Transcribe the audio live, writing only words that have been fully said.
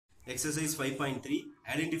Exercise 5.3.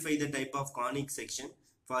 Identify the type of conic section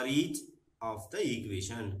for each of the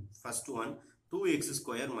equation. First one, 2x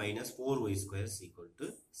square minus 4y square is equal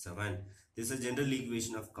to 7. This is a general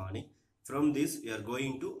equation of conic. From this, we are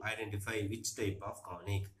going to identify which type of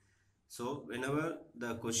conic. So, whenever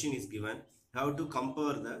the question is given, you have to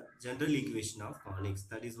compare the general equation of conics.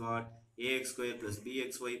 That is what? Ax square plus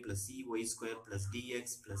bxy plus cy square plus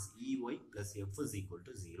dx plus ey plus f is equal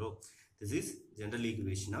to 0. This is general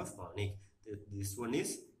equation of conic. This one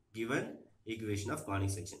is given equation of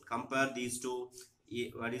conic section. Compare these two.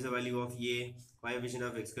 What is the value of a? Coefficient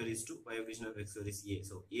of x square is 2. Coefficient of x square is a.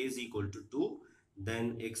 So, a is equal to 2.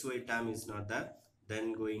 Then xy term is not there.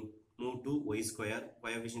 Then going move to y square.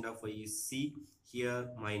 Coefficient of y is c. Here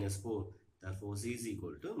minus 4. Therefore, c is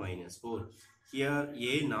equal to minus 4. Here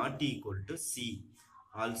a not equal to c.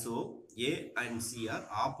 Also, a and c are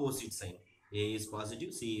opposite sign. A is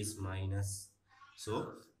positive, c is minus.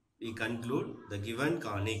 So, we conclude the given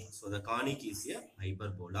conic. So, the conic is a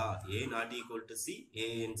hyperbola. A not equal to c.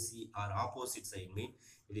 A and c are opposite side. Mean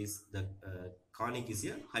it is the conic is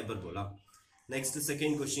a hyperbola. Next,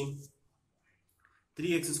 second question.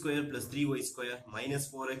 3x square plus 3y square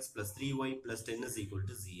minus 4x plus 3y plus 10 is equal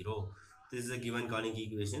to 0. This is a given conic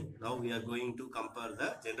equation. Now we are going to compare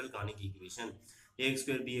the general conic equation. Ax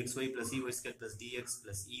square bxy plus ey square plus dx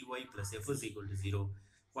plus ey plus f is equal to 0.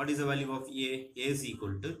 What is the value of a? A is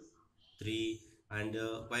equal to 3 and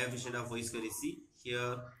coefficient of y square is c.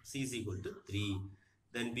 Here c is equal to 3.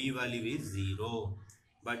 Then b value is 0.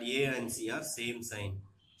 But a and c are same sign.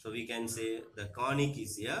 So we can say the conic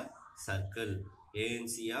is a circle. A and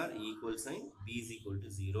C are equal sign, B is equal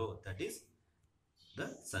to 0. That is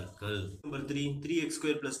the circle. Number 3, 3x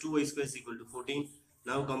square plus 2y square is equal to 14.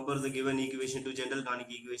 Now compare the given equation to general conic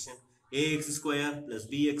equation. Ax square plus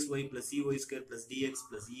bxy plus cy square plus dx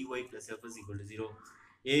plus ey plus f is equal to 0.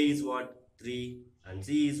 A is what? 3 and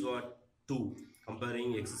C is what? 2.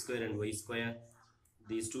 Comparing x square and y square.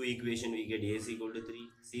 These two equations we get A is equal to 3,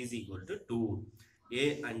 C is equal to 2.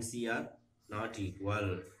 A and C are not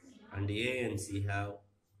equal. And A and C have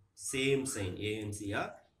same sign. A and C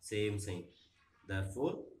are same sign.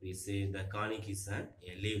 Therefore, we say the conic is an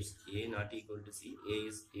ellipse. A not equal to C.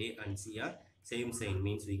 A and C are same sign.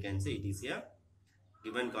 Means we can say it is a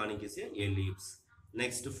given conic is a ellipse.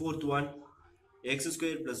 Next, fourth one. X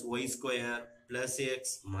square plus y square plus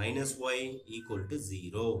x minus y equal to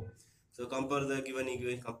 0. So compare the given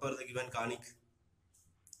equation. Compare the given conic.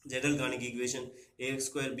 General conic equation. Ax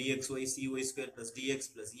square bxy cy square plus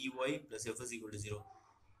dx plus ey plus f is equal to 0.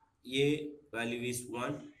 A value is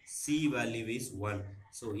 1, C value is 1.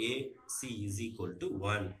 So A, C is equal to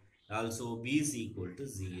 1. Also B is equal to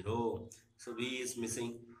 0. So B is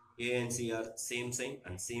missing. A and C are same sign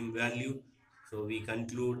and same value. So we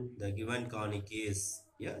conclude the given conic is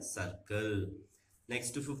a circle.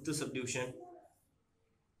 Next, fifth subdivision.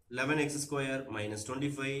 11x square minus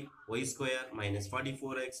 25 y square minus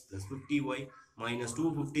 44x plus 50y minus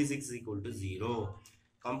 256 is equal to 0.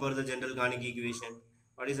 Compare the general conic equation.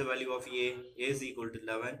 What is the value of A? A is equal to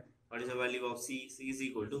 11. What is the value of C? C is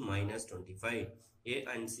equal to minus 25. A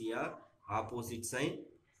and C are opposite sign.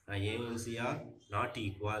 A and C are not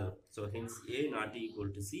equal. So hence A not equal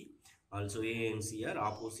to C. Also A and C are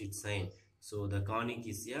opposite sign. So the conic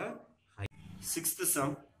is a sixth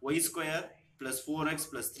sum, y square plus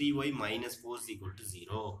 4x plus 3y minus 4 is equal to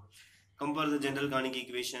 0. Compare the general conic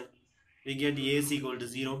equation. We get A is equal to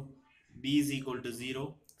 0, B is equal to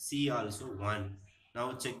 0, C also 1.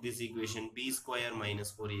 Now check this equation. B square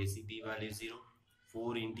minus 4AC, B value 0,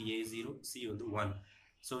 4 into A 0, C on the 1.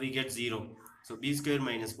 So we get 0. So B square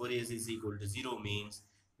minus 4AC is equal to 0 means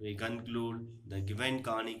we conclude the given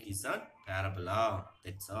conic is a parabola.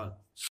 That's all.